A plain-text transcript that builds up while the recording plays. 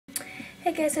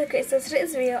Hey guys, okay, so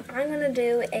today's video, I'm going to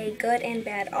do a good and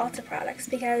bad Ulta products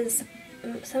because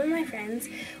some of my friends,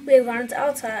 we have gone to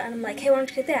Ulta and I'm like, hey, why don't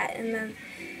you get that? And then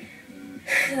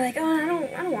they're like, oh, I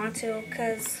don't want to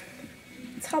because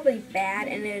it's probably bad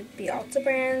and it'd be Ulta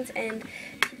brands, and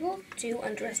people do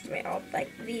underestimate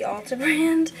the Ulta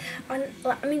brand. I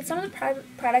mean, some of the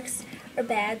products are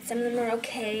bad, some of them are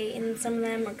okay, and some of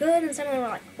them are good, and some of them are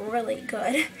like really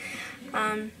good.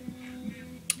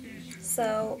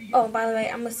 So, oh, by the way,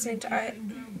 I'm listening to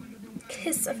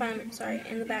Kiss if I'm sorry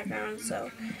in the background,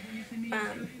 so,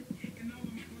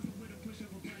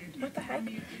 what the heck?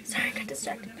 Sorry, I got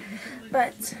distracted.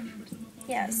 But,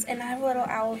 yes, and I have a little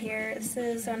owl here. This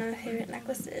is one of my favorite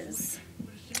necklaces.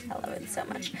 I love it so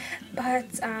much.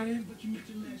 But,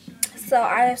 so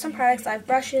I have some products. I have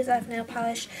brushes, I have nail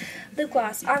polish, lip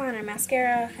gloss, eyeliner,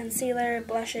 mascara, concealer,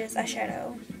 blushes,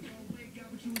 eyeshadow.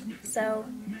 So,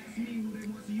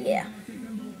 yeah.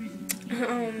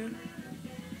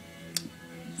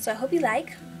 So I hope you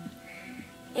like,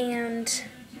 and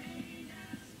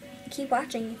keep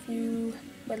watching if you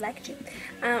would like to.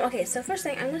 Okay, so first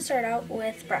thing, I'm going to start out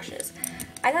with brushes.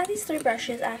 I got these 3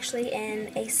 brushes actually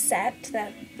in a set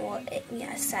that,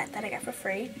 a set that I got for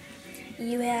free.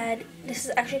 This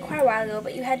is actually quite a while ago,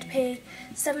 but you had to pay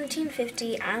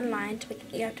 $17.50 online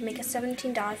you have to make a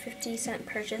 $17.50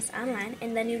 purchase online,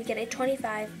 and then you'd get a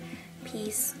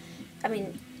 25-piece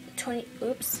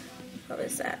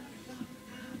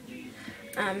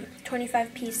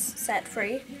set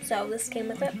free, so this came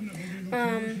with it.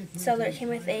 So it came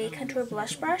with a contour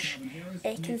blush brush,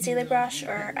 a concealer brush,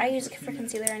 or I use it for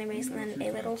concealer anyways, and then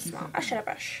a little small eyeshadow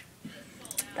brush.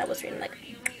 That was really like,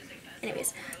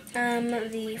 anyways.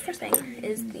 The first thing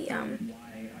is the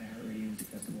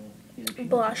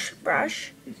blush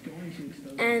brush,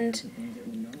 and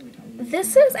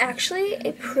this is actually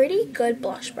a pretty good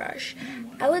blush brush,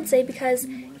 I would say, because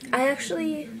I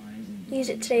actually used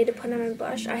it today to put on my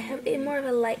blush. I have more of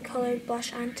a light colored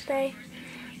blush on today,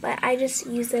 but I just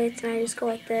use it and I just go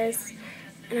like this,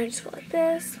 and I just go like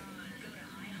this.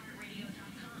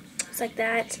 It's like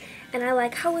that, and I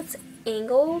like how it's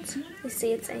angled. You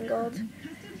see it's angled.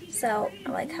 So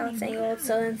I like how it's angled,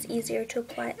 so then it's easier to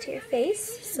apply it to your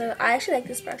face. So I actually like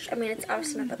this brush. I mean, it's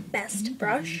obviously not the best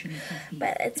brush,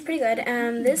 but it's pretty good.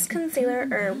 This concealer,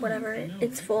 or whatever,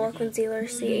 it's full of concealer.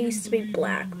 See, it used to be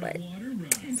black, but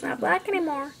it's not black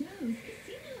anymore.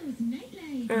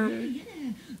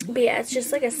 But yeah, it's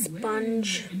just like a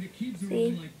sponge.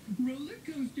 See?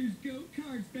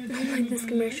 I like this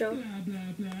commercial.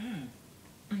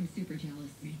 I'm super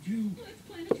jealous. Me too. Let's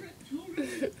plan a trip.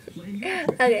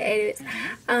 Okay,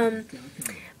 anyways,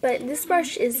 but this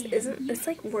brush it's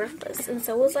like worthless, and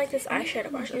so was like this eyeshadow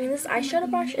brush. I mean, this eyeshadow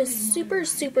brush is super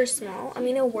small. I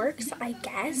mean, it works, I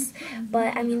guess,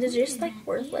 but I mean, they're just like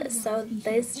worthless, so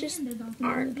these just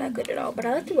aren't that good at all. But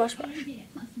I like the blush brush.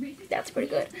 That's pretty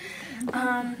good.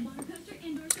 I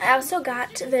also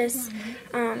got this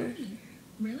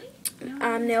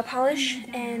nail polish,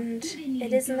 and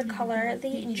it is in the color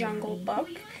the Jungle Book,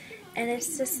 and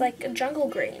it's just like a jungle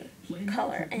green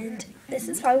color, and this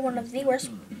is probably one of the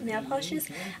worst nail polishes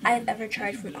I have ever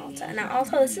tried from Ulta. Now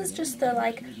Ulta, this is just the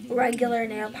like regular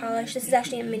nail polish. This is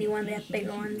actually a mini one. They have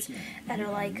bigger ones that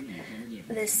are like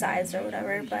this size or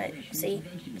whatever, but see,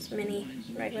 it's mini,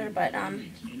 regular, but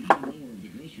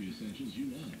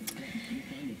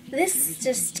this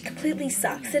just completely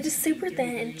sucks. It is super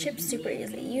thin and chips super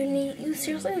easily. You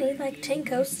seriously need like 10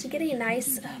 coats to get a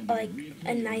nice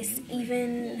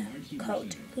even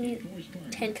coat. You need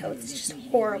 10 coats. It's just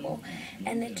horrible,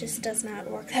 and it just does not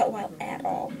work that well at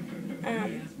all.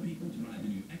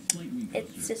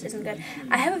 It just isn't good.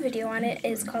 I have a video on it.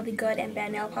 It's called the Good and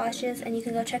Bad Nail Polishes, and you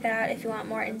can go check it out if you want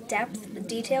more in-depth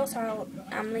details. So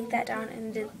I'll link that down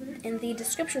in the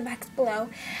description box below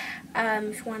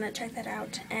if you want to check that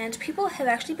out. And people have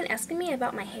actually been asking me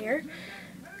about my hair.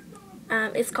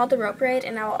 It's called the rope braid,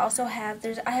 and I'll also have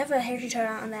I have a hair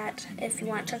tutorial on that if you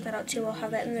want to check that out too. I'll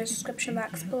have that in the description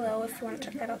box below if you want to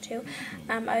check that out too.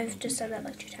 I've just said that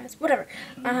like 2 times, whatever.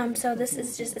 So this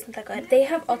isn't that good. They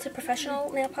have Ulta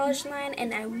Professional nail polish line,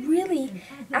 and I really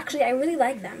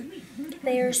like them.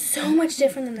 They are so much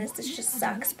different than this. This just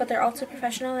sucks, but their Ulta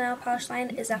Professional nail polish line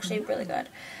is actually really good.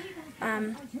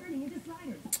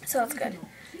 So that's good.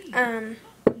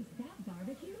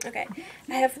 Okay,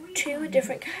 I have 2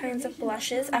 different kinds of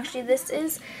blushes. Actually,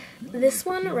 this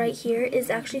one right here is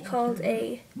actually called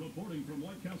a,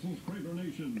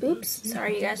 oops,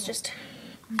 sorry you guys, just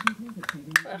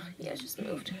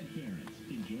moved.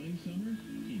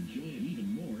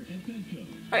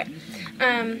 Okay,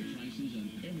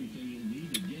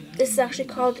 this is actually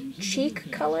called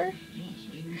Cheek Color.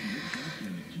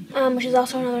 which is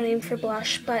also another name for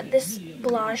blush, but this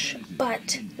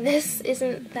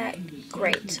isn't that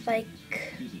great. Like,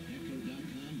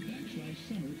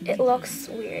 it looks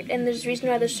weird, and there's a reason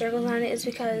why there's circles on it is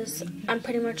because I'm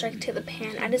pretty much like to the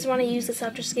pan. I just want to use this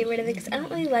up just to get rid of it because I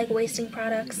don't really like wasting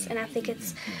products, and I think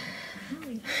it's,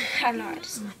 I don't know, I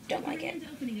just don't like it.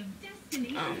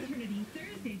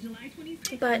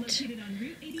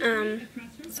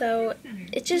 So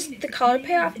it's just the color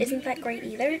payoff isn't that great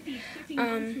either.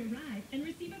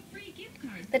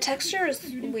 The texture is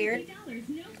weird.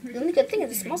 The only good thing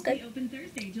is it smells good.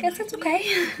 Guess that's okay.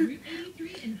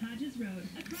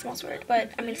 It smells weird,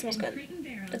 but I mean it smells good.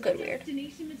 A good weird.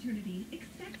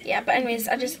 Yeah, but anyways,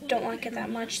 I just don't like it that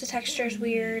much. The texture is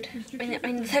weird. I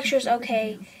mean the texture is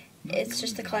okay. It's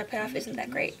just the color payoff isn't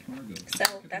that great. So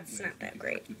that's not that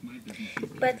great.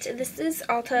 But this is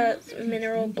Ulta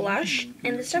Mineral Blush,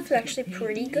 and this stuff is actually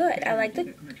pretty good. I like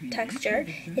the texture.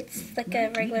 It's like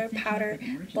a regular powder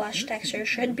blush texture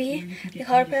should be. The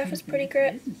color payoff is pretty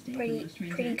good.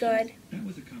 Pretty good.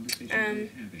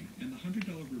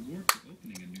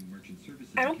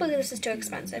 I don't believe this is too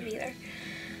expensive either.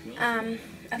 I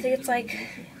think it's like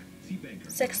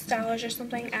 $6 or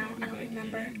something. I don't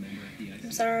remember.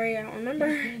 I'm sorry, I don't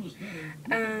remember.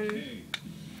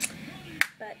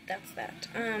 But that's that.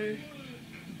 Oh,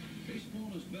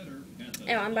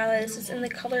 and by the way, this is in the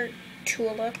color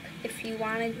Tulip, if you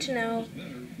wanted to know.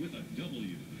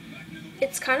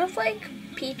 It's kind of like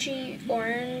peachy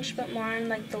orange, but more on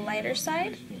like the lighter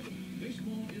side.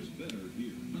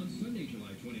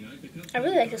 I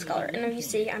really like this color, and if you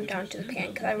see, I'm down to the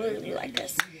pan because I really do like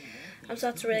this. So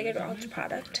that's a really good Ulta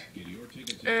product.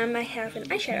 I have an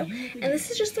eyeshadow, and this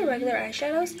is just the regular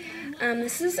eyeshadows.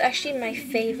 This is actually my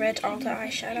favorite Ulta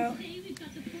eyeshadow.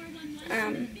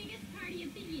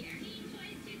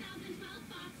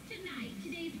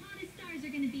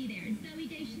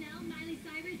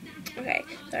 Okay,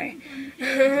 sorry.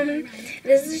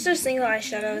 This is just single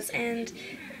eyeshadows, and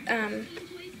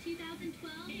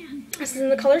this is in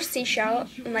the color Seashell,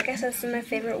 and like I said, this is my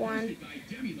favorite one.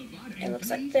 It looks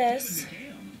like this.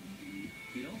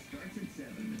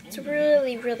 It's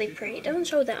really, really pretty. It doesn't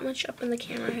show that much up in the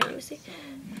camera. Here, let me see.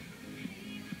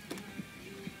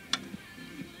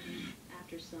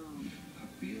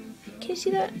 Can you see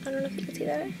that? I don't know if you can see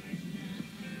that.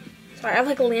 Sorry, I have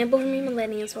like a lamp over me. My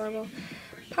lighting is horrible.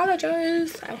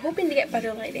 Apologize. I'm hoping to get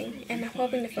better lighting, and I'm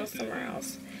hoping to film somewhere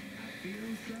else.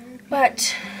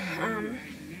 But,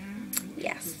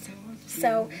 yes.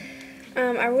 So,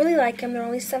 I really like them. They're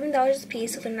only $7 a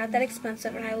piece, so they're not that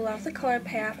expensive, and I love the color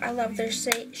payoff. I love their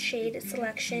shade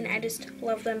selection. I just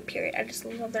love them, period. I just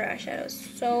love their eyeshadows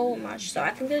so much. So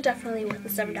I think they're definitely worth the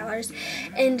 $7.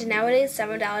 And nowadays,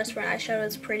 $7 for an eyeshadow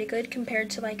is pretty good compared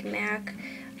to like MAC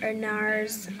or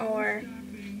NARS or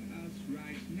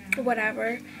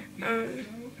whatever.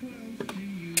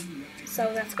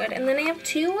 So that's good. And then I have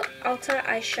two Ulta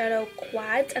eyeshadow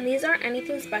quads, and these aren't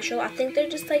anything special. I think they're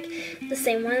just like the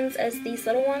same ones as these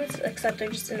little ones, except they're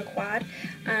just in a quad.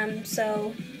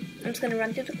 So I'm just going to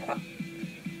run through the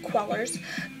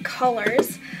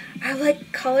colors. I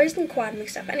like colors and quad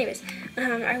mixed up. Anyways,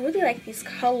 I really like these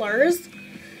colors.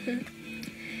 The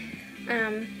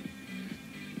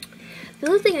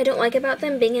only thing I don't like about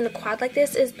them being in a quad like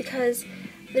this is because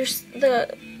there's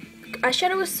the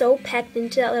eyeshadow is so packed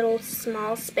into that little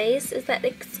small space is that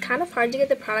it's kind of hard to get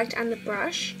the product on the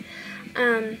brush.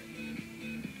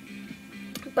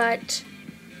 But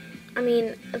I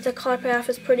mean, the color payoff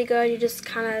is pretty good. You just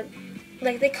kind of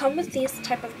like, they come with these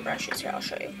type of brushes. Here, I'll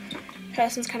show you.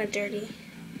 This one's kind of dirty,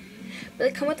 but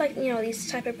they come with like, you know, these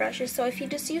type of brushes. So if you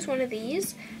just use one of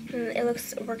these,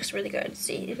 it works really good.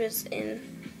 See, it was in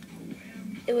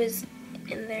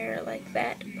there like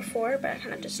that before, but I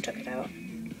kind of just took it out.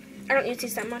 I don't use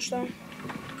these that much though.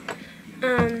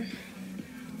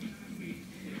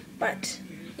 But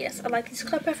yes, I like these.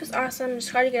 Color payoff is awesome. It's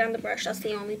hard to get on the brush. That's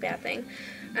the only bad thing.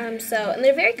 And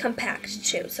they're very compact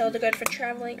too. So they're good for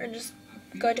traveling or just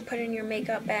good to put in your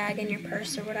makeup bag, in your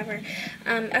purse, or whatever.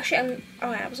 Actually,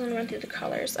 I was gonna run through the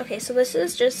colors. Okay, so this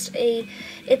is just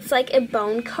it's like a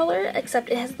bone color, except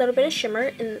it has a little bit of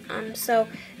shimmer. And so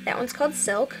that one's called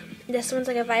Silk. This one's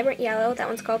like a vibrant yellow. That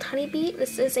one's called Honeybee.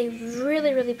 This is a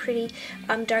really, really pretty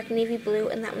dark navy blue,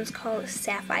 and that one's called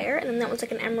Sapphire. And then that one's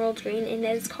like an emerald green, and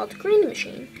that is called Green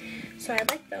Machine. So I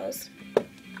like those. And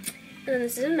then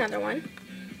this is another one.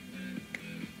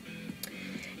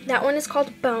 That one is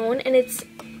called Bone, and it's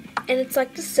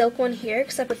like the silk one here,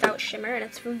 except without shimmer, and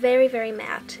it's very, very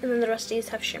matte. And then the rest of these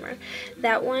have shimmer.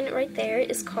 That one right there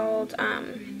is called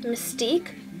Mystique.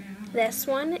 This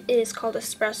one is called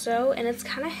Espresso, and it's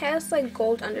kind of has like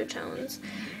gold undertones.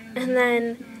 And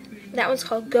then That one's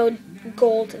called Gold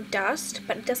Dust,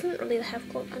 but it doesn't really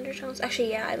have gold undertones.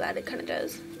 Actually, yeah, I lied, it kind of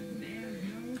does.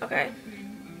 Okay.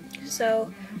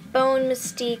 So, Bone,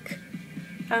 Mystique,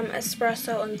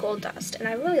 Espresso, and Gold Dust. And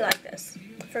I really like this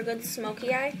for a good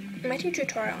smoky eye. I might do a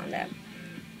tutorial on that.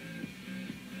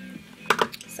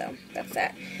 So, that's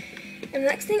that. And the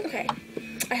next thing, okay,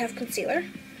 I have concealer.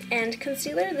 And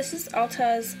concealer, this is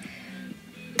Ulta's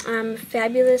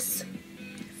Fabulous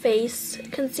Face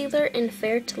Concealer in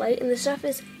Fair to Light. And this stuff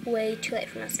is way too light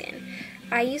for my skin.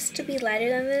 I used to be lighter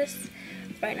than this.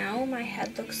 Right now, my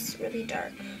head looks really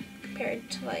dark compared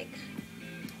to, like,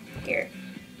 here.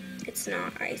 It's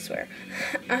not, I swear.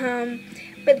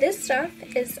 But this stuff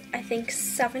is, I think,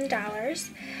 $7.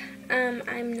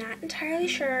 I'm not entirely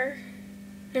sure.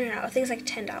 No, I think it's like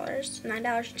 $10. $9, $10,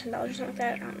 something like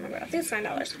that. I don't remember. I think it's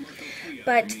 $9.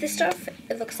 But this stuff,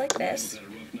 it looks like this.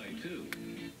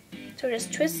 So it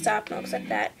just twists up and looks like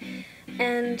that.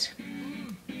 And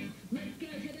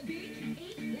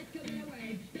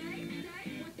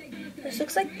this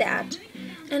looks like that.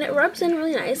 And it rubs in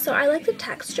really nice, so I like the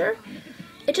texture.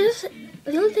 It just,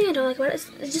 the only thing I don't like about it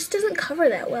is it just doesn't cover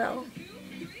that well.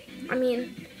 I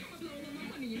mean,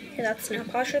 okay, that's nail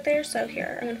polish right there, so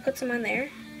here, I'm going to put some on there.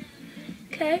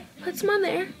 Okay, put some on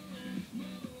there.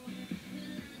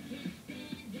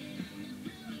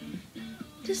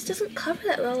 Just doesn't cover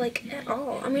that well, like, at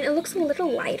all. I mean, it looks a little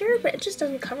lighter, but it just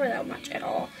doesn't cover that much at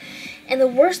all. And the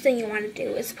worst thing you want to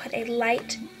do is put a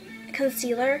light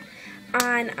concealer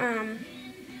on,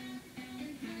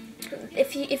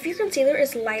 if your concealer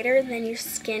is lighter than your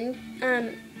skin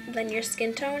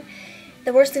tone,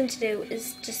 the worst thing to do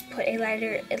is just put a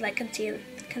lighter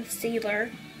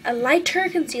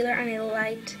concealer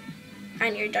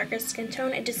on your darker skin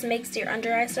tone. It just makes your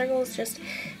under eye circles just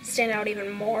stand out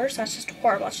even more, so it's just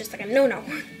horrible. It's just like a no-no.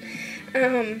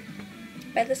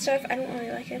 But this stuff, I don't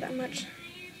really like it that much.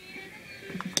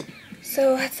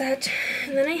 So that's that.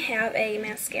 And then I have a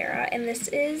mascara, and this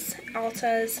is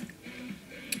Ulta's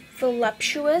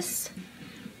Voluptuous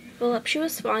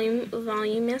Volume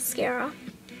Mascara.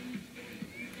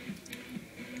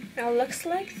 Now it looks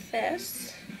like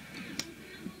this.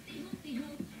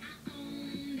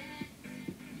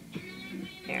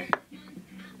 There.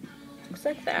 Looks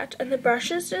like that. And the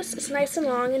brush is just, it's nice and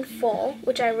long and full,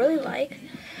 which I really like.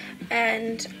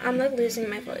 And I'm like losing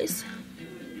my voice.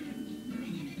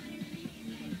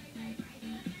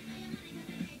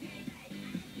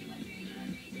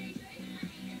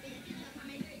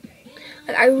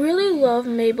 Like, I really love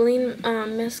Maybelline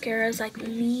mascaras, like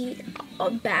the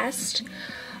best.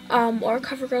 Or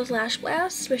CoverGirl's Lash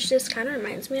Blast, which this kind of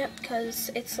reminds me of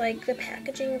because it's like the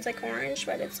packaging is like orange,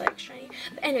 but it's like shiny.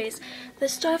 But anyways,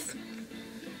 this stuff,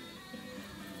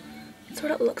 that's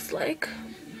what it looks like.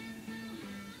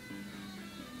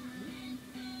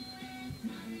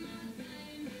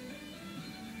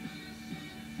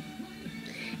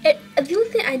 The only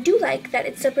thing I do like that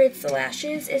it separates the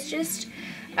lashes is just,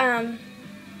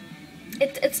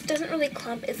 it doesn't really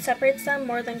clump. It separates them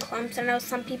more than clumps. I know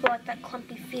some people like that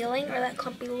clumpy feeling or that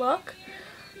clumpy look.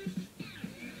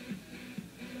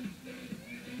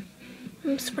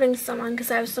 I'm just putting some on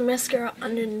because I have some mascara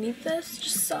underneath this,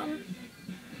 just some.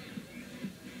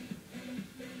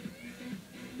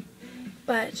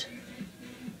 But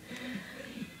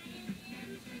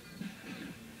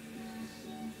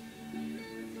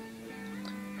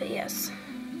yes.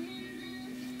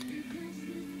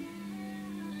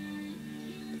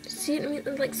 See, I mean,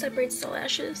 it like separates the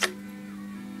lashes.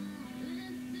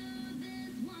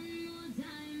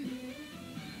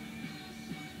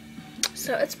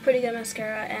 So it's pretty good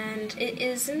mascara, and it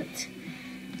isn't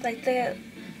like the,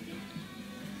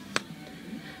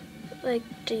 like,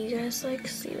 do you guys like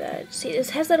see that? See,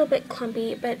 it has a little bit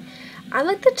clumpy, but I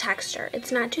like the texture.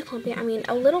 It's not too clumpy. I mean,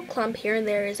 a little clump here and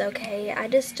there is okay. I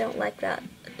just don't like that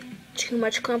too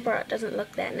much clump, or it doesn't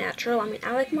look that natural. I mean,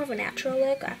 I like more of a natural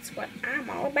look. That's what I'm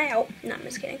all about. No, I'm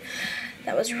just kidding.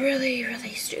 That was really,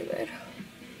 really stupid.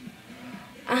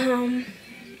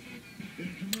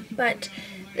 But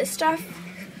this stuff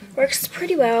works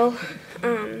pretty well.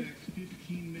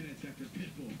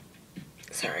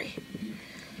 Sorry.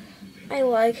 My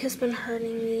leg has been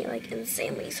hurting me like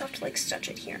insanely, so I have to like stretch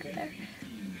it here and there.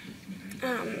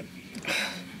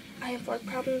 I have leg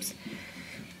problems.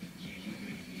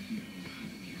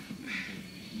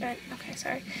 But, okay,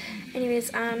 sorry. Anyways,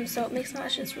 so it makes my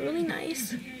lashes really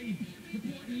nice.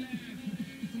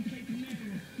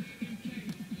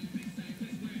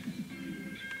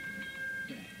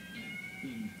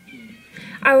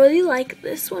 I really like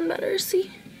this one better,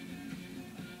 see?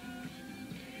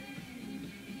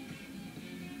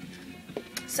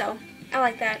 So, I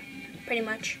like that, pretty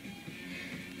much.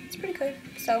 it's pretty good.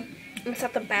 So it's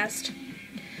not the best.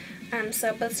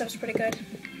 But the stuff's pretty good.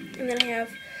 And then I have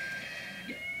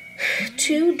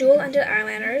 2 dual-ended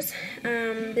eyeliners.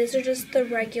 These are just the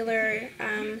regular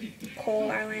kohl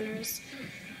eyeliners.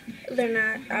 They're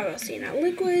not, obviously not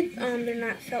liquid, they're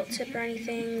not felt tip or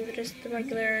anything, they're just the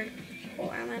regular kohl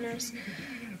eyeliners.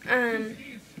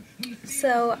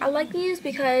 So I like these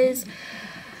because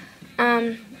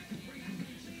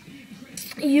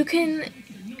you can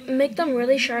make them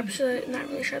really sharp, so not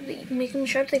really sharp, you can make them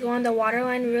sharp, they go on the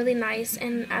waterline really nice,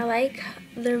 and I like,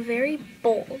 they're very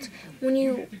bold. When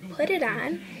you put it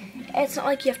on, it's not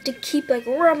like you have to keep like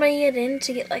rubbing it in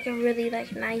to get like a really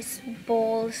like nice,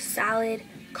 bold, solid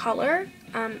color,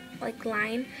 like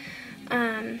line.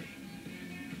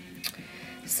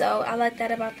 So I like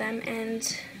that about them, and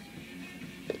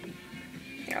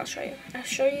here, I'll show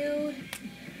you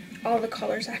all the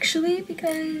colors actually,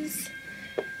 because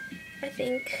I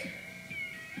think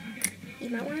you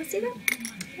might want to see them.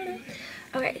 I don't know.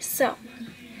 Okay, so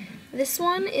this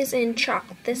one is in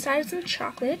chocolate. This side is in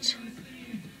chocolate.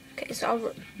 Okay, so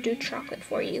I'll do chocolate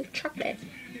for you. Chocolate.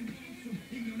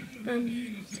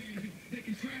 Okay,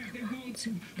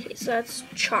 so that's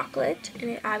chocolate,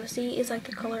 and it obviously is like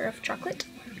the color of chocolate.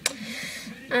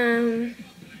 And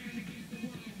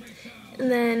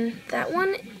then that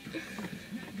one,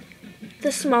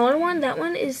 the smaller one, that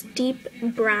one is deep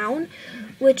brown,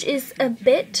 which is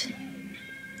it's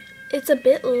a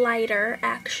bit lighter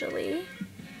actually,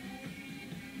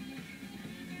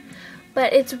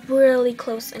 but it's really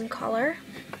close in color.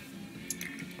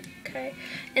 Okay,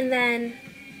 and then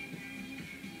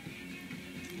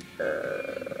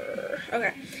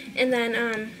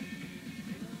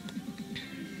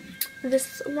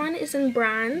this one is in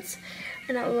bronze,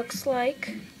 and it looks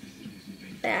like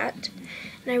that.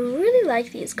 And I really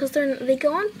like these because they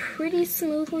go on pretty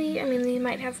smoothly. I mean, they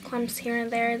might have clumps here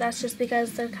and there. That's just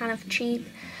because they're kind of cheap.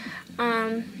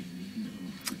 But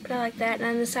I like that. And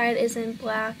then the side is in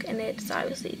black, and it's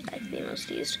obviously like the most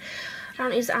used. I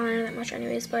don't use the eyeliner that much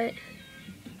anyways, but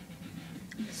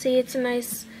see, it's a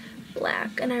nice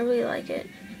black, and I really like it.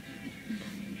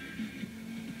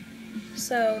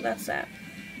 So that's that.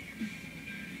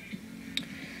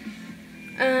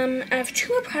 I have 2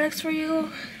 more products for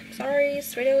you. Sorry,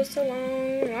 this video is so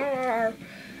long.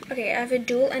 Okay, I have a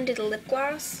dual-ended lip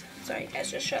gloss. Sorry,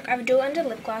 guys, just shook. I have a dual-ended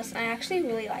lip gloss. I actually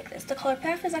really like this. The color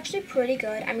path is actually pretty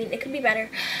good. I mean, it could be better.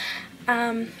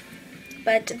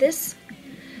 But this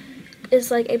is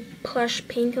like a plush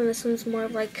pink, and this one's more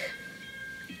of like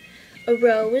a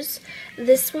rose.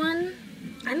 This one,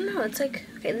 I don't know, it's like,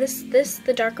 okay,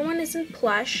 the darker one is in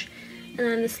plush, and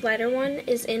then this lighter one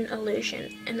is in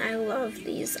illusion, and I love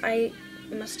these. I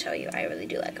must tell you, I really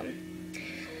do like them.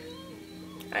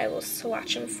 I will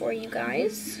swatch them for you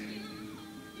guys.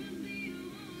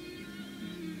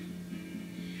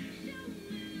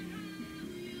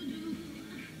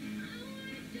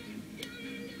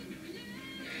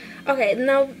 Okay,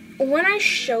 now when I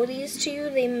show these to you,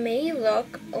 they may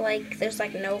look like there's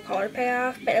like no color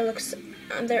payoff, but it looks,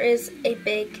 there is a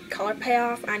big color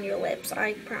payoff on your lips,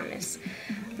 I promise.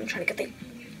 I'm trying to get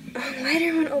the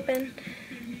lighter one open.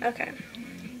 Okay.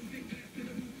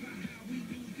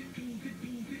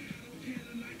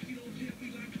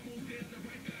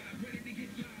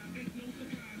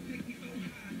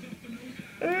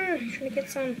 Trying to get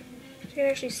some so you can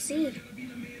actually see.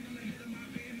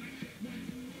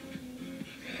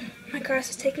 My gosh,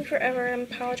 it's taking forever. I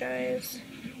apologize.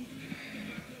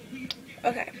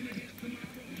 Okay.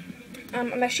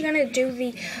 I'm actually gonna do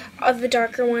the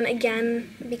darker one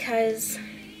again because.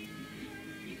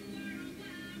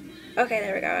 Okay,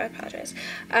 there we go. I apologize.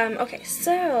 Okay,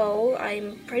 so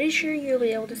I'm pretty sure you'll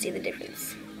be able to see the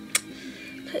difference.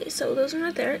 Okay, so those are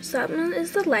right there. So that one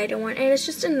is the lighter one, and it's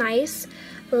just a nice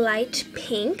light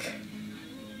pink.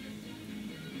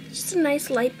 Just a nice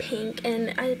light pink,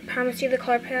 and I promise you the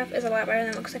color payoff is a lot better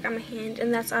than it looks like on my hand,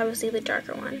 and that's obviously the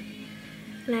darker one.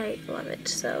 And I love it.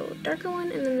 So, darker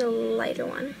one and then the lighter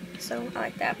one. So, I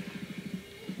like that.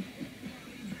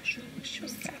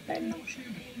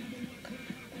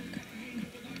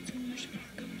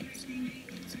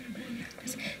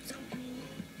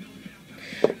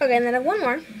 Okay, and then I have one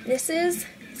more. This is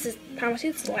I promise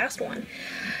you, it's the last one.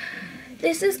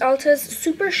 This is Ulta's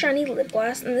Super Shiny Lip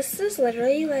Gloss, and this is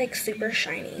literally, like, super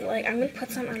shiny. Like, I'm going to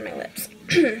put some on my lips.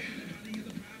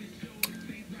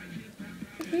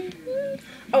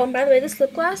 Oh, and by the way, this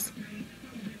lip gloss,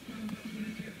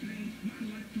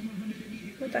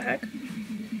 what the heck?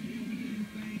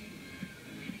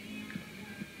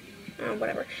 Oh,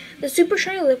 whatever. The Super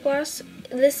Shiny Lip Gloss,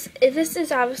 this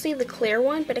is obviously the clear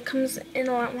one, but it comes in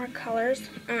a lot more colors.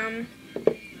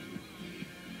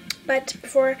 But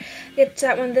before I get to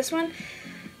that one, this one,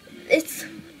 it's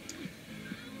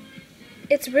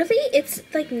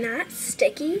like not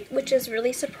sticky, which is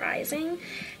really surprising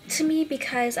to me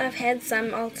because I've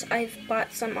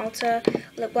bought some Ulta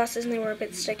lip glosses and they were a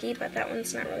bit sticky, but that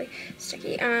one's not really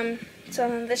sticky. So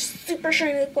then this super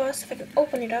shiny lip gloss, if I can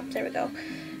open it up, there we go.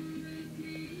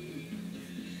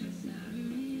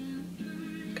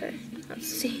 Okay, let's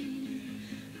see.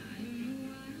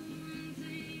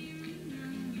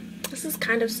 This is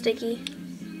kind of sticky.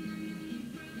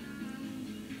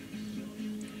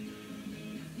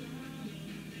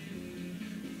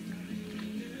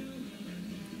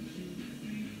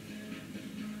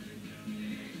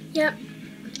 Yep,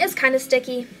 it's kind of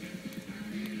sticky.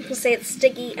 You can say it's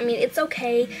sticky. I mean, it's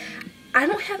okay. I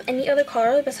don't have any other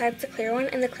color besides the clear one,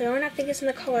 and the clear one I think is in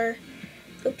the color,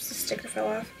 oops, the sticker fell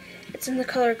off. It's in the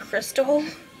color Crystal.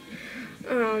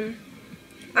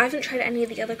 I haven't tried any of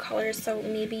the other colors, so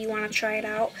maybe you want to try it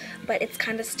out, but it's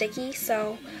kind of sticky,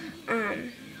 so, I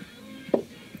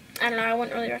don't know, I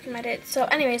wouldn't really recommend it. So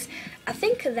anyways, I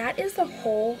think that is the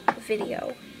whole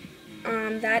video.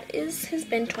 That has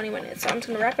been 20 minutes, so I'm just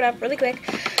going to wrap it up really quick.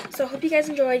 So I hope you guys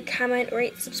enjoyed. Comment,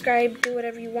 rate, subscribe, do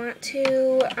whatever you want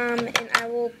to, and I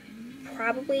will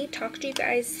probably talk to you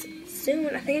guys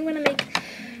soon. I think I'm going to make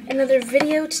another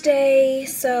video today,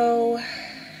 so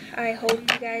I hope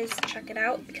you guys check it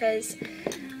out because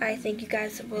I think you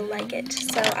guys will like it.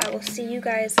 So I will see you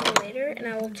guys later, and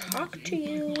I will talk to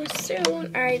you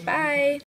soon. Alright, bye!